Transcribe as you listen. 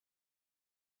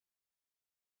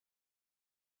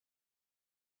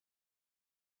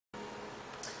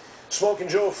Smoking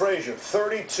Joe Frazier,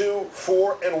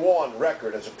 32-4-1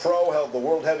 record as a pro, held the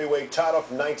world heavyweight title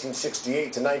from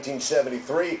 1968 to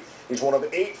 1973. He's one of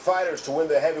 8 fighters to win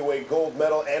the heavyweight gold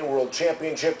medal and world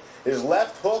championship. His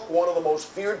left hook, one of the most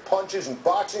feared punches in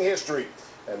boxing history,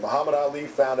 and Muhammad Ali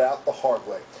found out the hard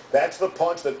way. That's the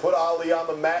punch that put Ali on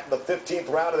the mat in the 15th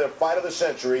round of their fight of the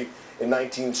century in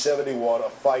 1971, a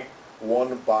fight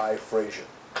won by Frazier.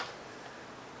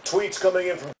 Tweets coming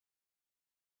in from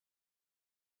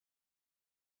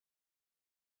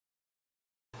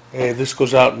Hey, this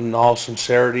goes out in all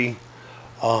sincerity.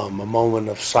 A moment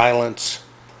of silence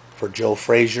for Joe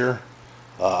Frazier,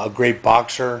 a great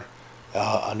boxer,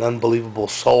 an unbelievable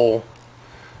soul,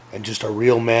 and just a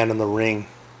real man in the ring.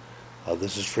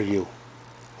 This is for you.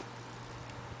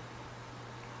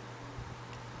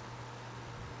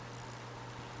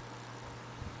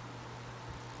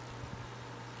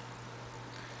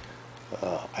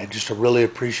 I just really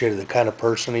appreciated the kind of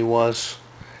person he was.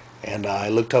 And I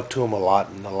looked up to him a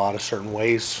lot in a lot of certain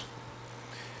ways.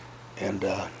 And,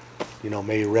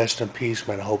 may you rest in peace,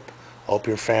 man. I hope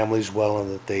your family's well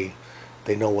and that they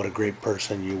know what a great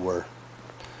person you were.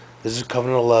 This is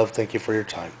Covenant of Love. Thank you for your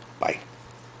time. Bye.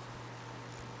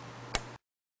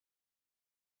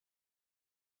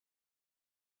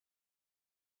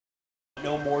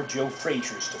 No more Joe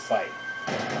Fraziers to fight.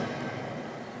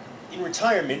 In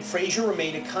retirement, Frazier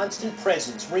remained a constant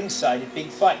presence ringside at big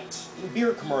fights, in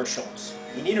beer commercials,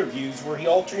 in interviews where he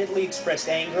alternately expressed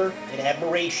anger and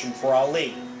admiration for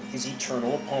Ali, his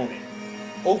eternal opponent.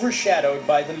 Overshadowed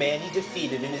by the man he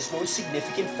defeated in his most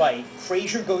significant fight,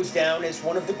 Frazier goes down as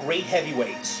one of the great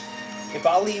heavyweights. If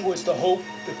Ali was the hope,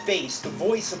 the face, the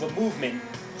voice of a movement,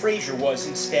 Frazier was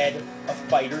instead a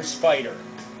fighter's fighter.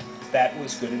 That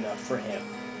was good enough for him.